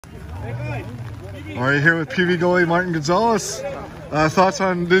All right, here with PV goalie Martin Gonzales. Thoughts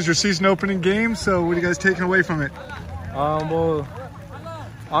on this is your season opening game, so what are you guys taking away from it? Well,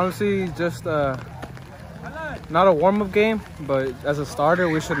 honestly, just not a warm-up game, but as a starter,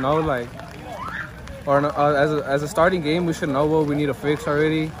 we should know, as a starting game, we should know what we need to fix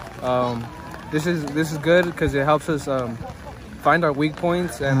already. This is good because it helps us find our weak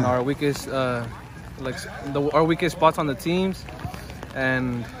points and our weakest our weakest spots on the teams,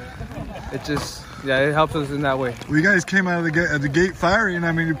 and it just it helps us in that way. Well, you guys came out of the gate firing.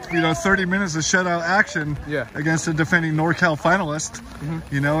 I mean, 30 minutes of shutout action against a defending NorCal finalist,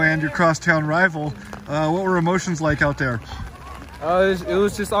 and your crosstown rival. What were emotions like out there? It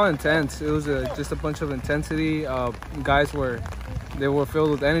was just all intense. It was just a bunch of intensity. Guys were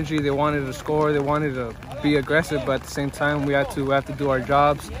filled with energy. They wanted to score. They wanted to be aggressive, but at the same time, we have to do our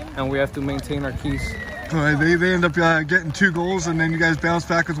jobs and we have to maintain our keys. They end up getting 2 goals, and then you guys bounce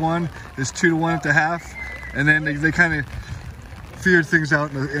back with 1. It's 2-1 at the half, and then they kind of figured things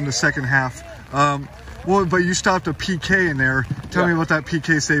out in the second half. But you stopped a PK in there. Tell me about that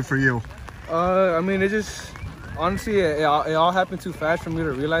PK save for you. I mean, it just honestly it all happened too fast for me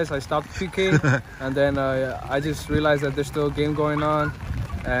to realize I stopped the PK, and then I just realized that there's still a game going on,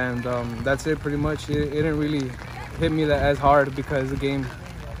 and that's it pretty much. It didn't really hit me as hard because the game.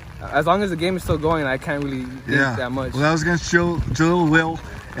 As long as the game is still going, I can't really think that much. Well, that was against Jalil Will,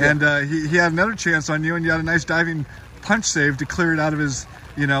 and he had another chance on you, and you had a nice diving punch save to clear it out of his,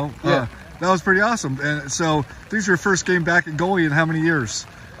 that was pretty awesome. And so, this is your first game back at goalie in how many years?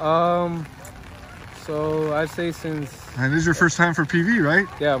 So I'd say since. And this is your first time for PV, right?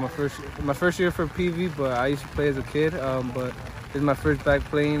 Yeah, my first year for PV, but I used to play as a kid. But this is my first back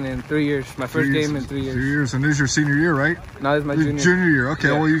playing in 3 years. My first game in 3 years. 3 years, and this is your senior year, right? No, this is my junior. Junior year.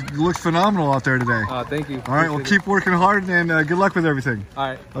 Okay. Well, you look phenomenal out there today. Thank you. All right. Well, keep working hard, and good luck with everything. All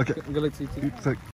right. Okay. Good luck to you too.